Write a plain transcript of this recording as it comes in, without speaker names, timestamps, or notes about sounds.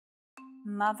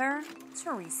Mother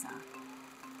Teresa.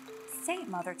 Saint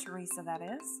Mother Teresa, that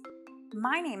is.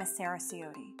 My name is Sarah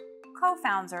Ciotti,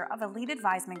 co-founder of Elite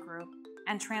Advisement Group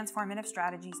and Transformative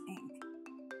Strategies Inc.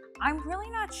 I'm really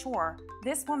not sure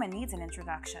this woman needs an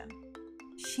introduction.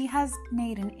 She has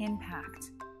made an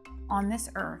impact on this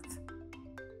earth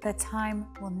that time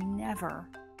will never,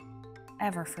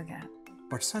 ever forget.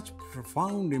 But such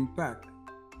profound impact.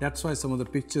 That's why some of the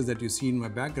pictures that you see in my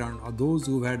background are those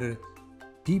who've had a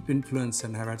deep influence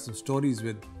and have had some stories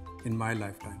with in my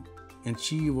lifetime. And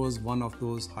she was one of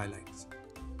those highlights.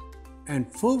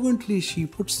 And fervently she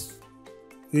puts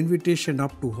the invitation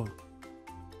up to her.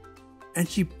 And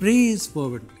she prays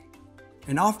fervently.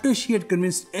 And after she had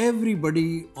convinced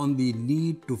everybody on the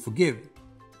need to forgive,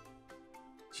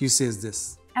 she says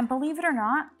this. And believe it or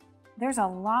not, there's a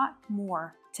lot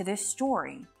more to this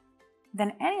story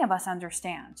than any of us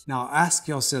understand. Now ask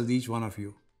yourself, each one of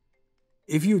you,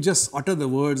 if you just utter the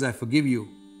words, I forgive you,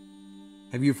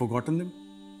 have you forgotten them?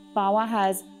 Bawa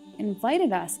has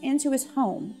invited us into his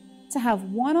home to have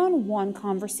one-on-one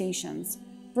conversations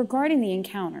regarding the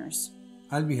encounters.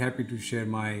 I'll be happy to share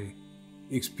my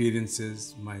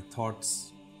experiences, my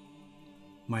thoughts,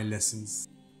 my lessons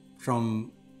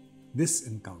from this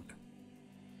encounter.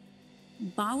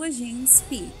 Bawa Jain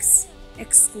speaks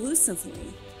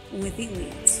exclusively with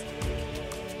Elite.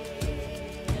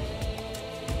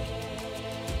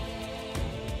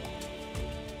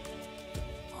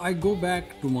 I go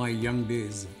back to my young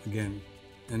days again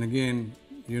and again,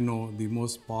 the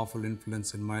most powerful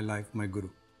influence in my life, my Guru.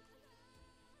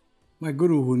 My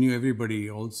Guru, who knew everybody,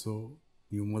 also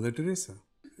knew Mother Teresa.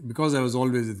 Because I was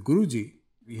always with Guruji,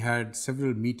 we had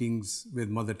several meetings with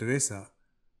Mother Teresa.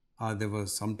 There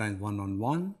was sometimes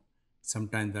one-on-one,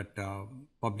 sometimes at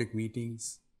public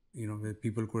meetings, where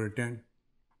people could attend.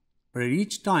 But at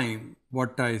each time,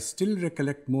 what I still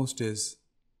recollect most is,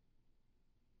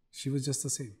 she was just the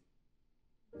same.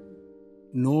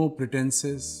 No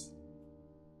pretenses,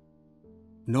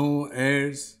 no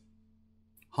airs,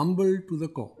 humble to the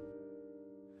core.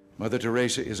 Mother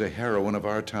Teresa is a heroine of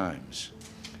our times,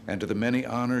 and to the many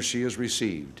honors she has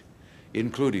received,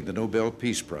 including the Nobel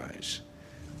Peace Prize,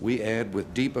 we add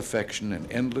with deep affection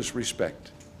and endless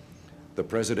respect the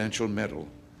Presidential Medal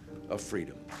of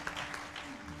Freedom.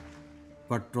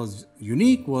 What was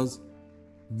unique was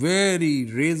very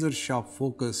razor-sharp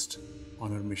focused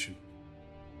on her mission.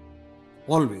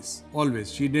 Always,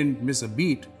 always. She didn't miss a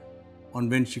beat on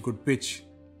when she could pitch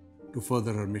to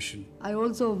further her mission. I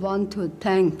also want to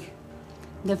thank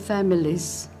the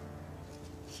families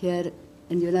here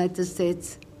in the United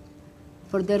States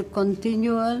for their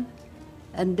continual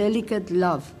and delicate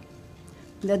love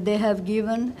that they have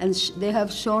given and they have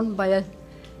shown by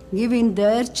giving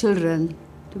their children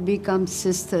to become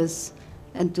sisters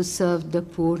and to serve the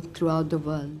poor throughout the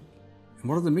world. And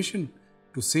what is the mission?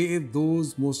 To save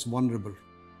those most vulnerable,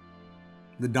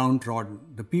 the downtrodden,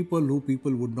 the people who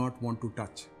people would not want to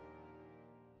touch,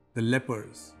 the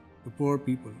lepers, the poor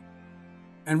people.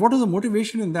 And what is the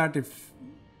motivation in that? If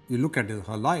you look at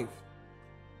her life,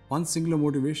 one singular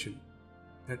motivation,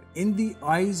 that in the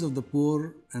eyes of the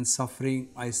poor and suffering,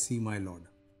 I see my Lord.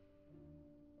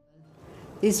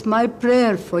 It's my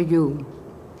prayer for you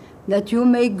that you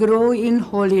may grow in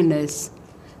holiness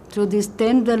through this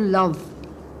tender love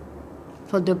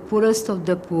for the poorest of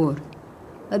the poor.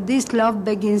 But this love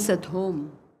begins at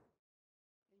home.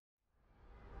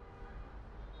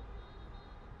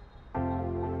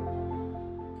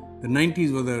 The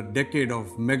 90s were the decade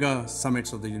of mega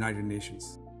summits of the United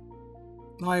Nations.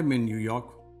 Now I'm in New York.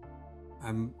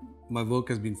 My work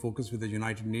has been focused with the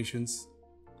United Nations.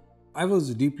 I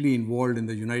was deeply involved in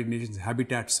the United Nations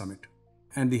Habitat Summit.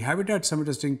 And the Habitat Summit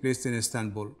was taking place in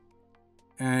Istanbul.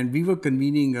 And we were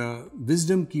convening a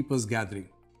Wisdom Keepers gathering.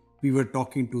 We were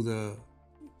talking to the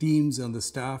teams and the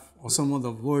staff of some of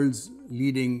the world's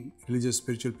leading religious,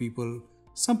 spiritual people,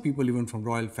 some people even from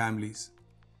royal families.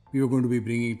 We were going to be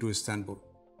bringing to Istanbul.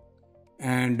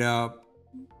 And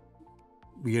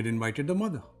we had invited the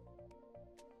mother.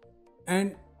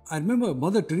 And I remember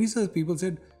Mother Teresa's people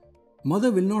said,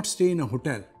 Mother will not stay in a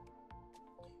hotel.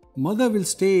 Mother will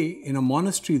stay in a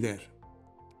monastery there.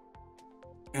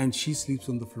 And she sleeps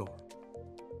on the floor.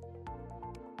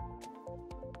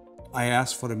 I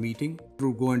asked for a meeting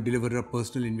to go and deliver a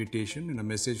personal invitation and a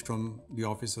message from the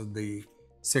office of the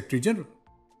Secretary General.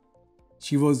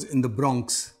 She was in the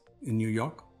Bronx in New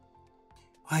York.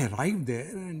 I arrived there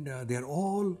and they're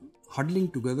all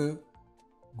huddling together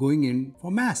going in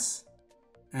for Mass.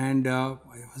 And I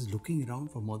was looking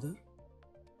around for Mother.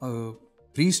 A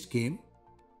priest came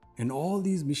and all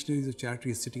these missionaries of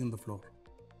charity are sitting on the floor.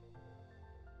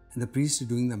 And the priest is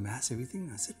doing the mass,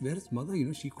 everything. I said, where is mother?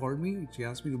 She called me, she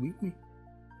asked me to meet me.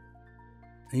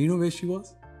 And you know where she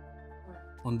was?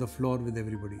 On the floor with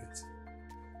everybody else.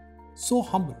 So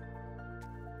humble.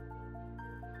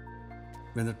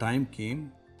 When the time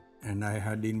came and I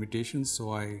had the invitation,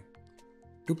 so I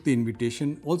took the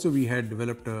invitation. Also, we had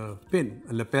developed a pin,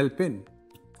 a lapel pin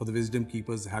for the Wisdom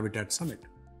Keepers Habitat Summit.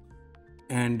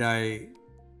 And I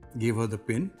gave her the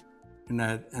pin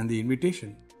and the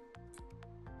invitation.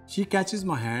 She catches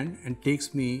my hand and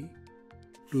takes me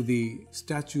to the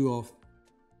statue of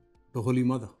the Holy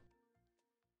Mother,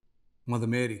 Mother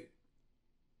Mary.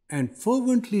 And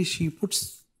fervently she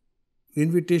puts the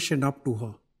invitation up to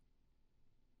her.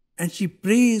 And she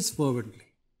prays fervently.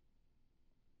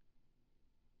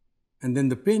 And then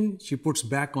the pin she puts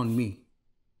back on me.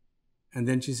 And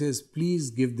then she says, please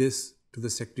give this to the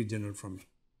Secretary General from me.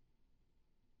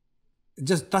 It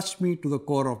just touched me to the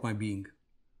core of my being.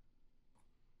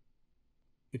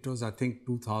 It was, I think,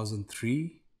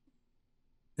 2003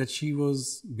 that she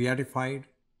was beatified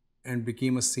and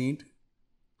became a saint.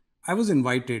 I was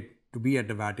invited to be at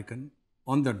the Vatican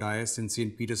on the dais in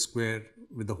St. Peter's Square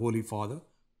with the Holy Father,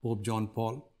 Pope John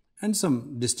Paul, and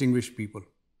some distinguished people.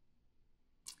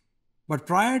 But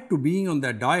prior to being on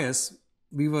that dais,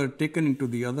 we were taken into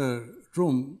the other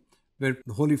room where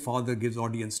the Holy Father gives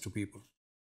audience to people.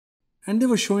 And they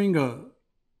were showing a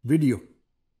video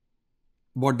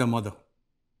about the mother.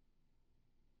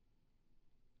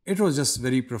 It was just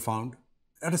very profound.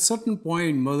 At a certain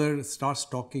point, Mother starts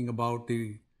talking about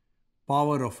the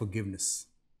power of forgiveness,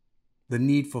 the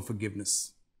need for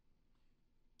forgiveness.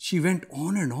 She went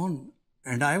on,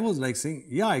 and I was like saying,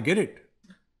 yeah, I get it.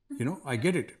 I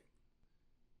get it.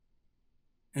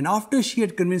 And after she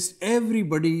had convinced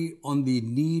everybody on the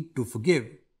need to forgive,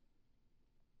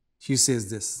 she says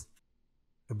this,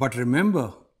 but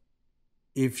remember,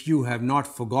 if you have not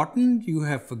forgotten, you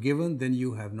have forgiven, then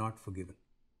you have not forgiven.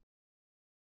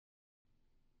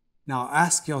 Now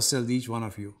ask yourself, each one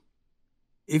of you,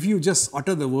 if you just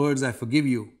utter the words, I forgive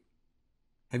you,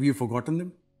 have you forgotten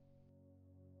them?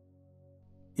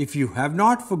 If you have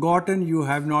not forgotten, you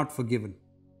have not forgiven.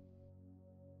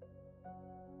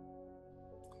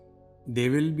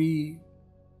 There will be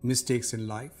mistakes in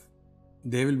life.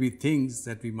 There will be things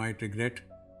that we might regret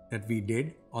that we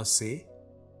did or say,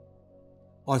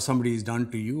 or somebody has done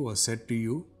to you or said to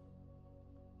you.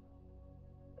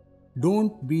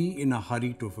 Don't be in a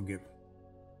hurry to forgive.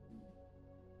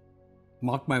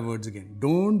 Mark my words again.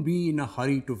 Don't be in a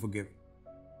hurry to forgive.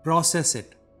 Process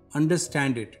it,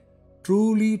 understand it,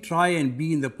 truly try and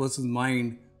be in the person's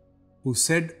mind who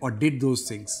said or did those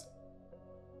things.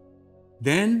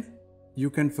 Then you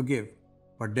can forgive,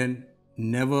 but then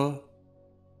never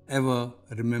ever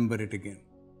remember it again.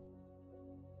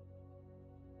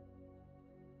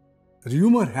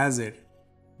 Rumor has it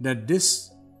that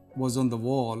this was on the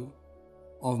wall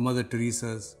of Mother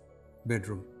Teresa's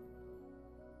bedroom.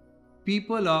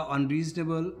 People are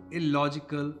unreasonable,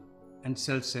 illogical, and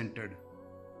self-centered.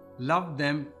 Love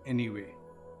them anyway.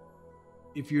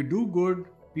 If you do good,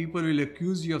 people will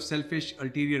accuse you of selfish,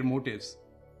 ulterior motives.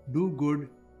 Do good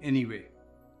anyway.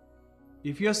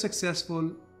 If you're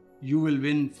successful, you will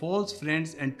win false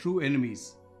friends and true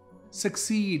enemies.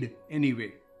 Succeed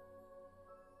anyway.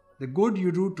 The good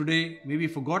you do today may be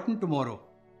forgotten tomorrow.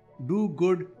 Do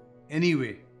good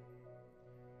anyway.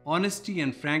 Honesty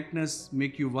and frankness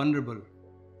make you vulnerable.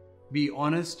 Be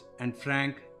honest and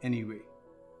frank anyway.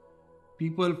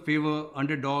 People favor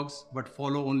underdogs but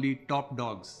follow only top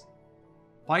dogs.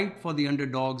 Fight for the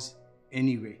underdogs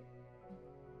anyway.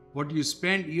 What you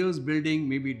spend years building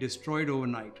may be destroyed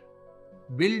overnight.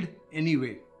 Build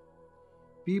anyway.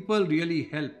 People really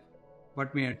help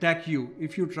but may attack you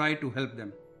if you try to help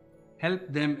them. Help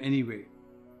them anyway.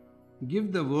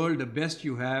 Give the world the best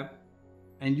you have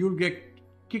and you'll get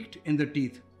kicked in the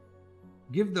teeth.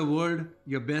 Give the world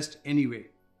your best anyway.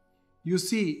 You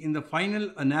see, in the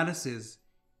final analysis,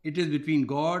 it is between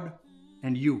God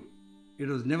and you. It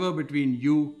was never between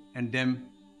you and them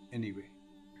anyway.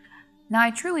 Now, I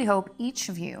truly hope each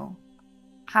of you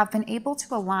have been able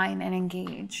to align and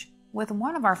engage with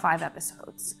one of our 5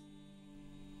 episodes.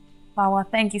 Bawa,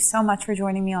 thank you so much for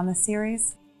joining me on this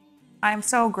series. I am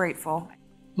so grateful.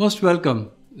 Most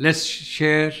welcome. Let's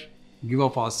share, give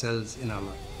of ourselves in our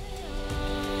life.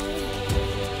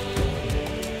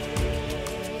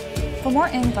 For more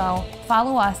info,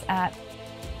 follow us at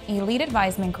Elite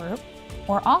Advisement Group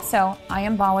or also I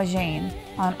am Bawa Jain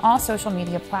on all social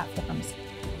media platforms.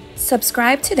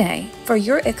 Subscribe today for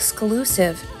your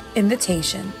exclusive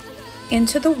invitation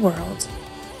into the world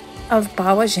of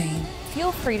Bawa Jain.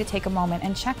 Feel free to take a moment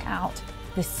and check out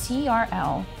the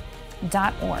CRL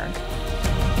www.bawajain.org.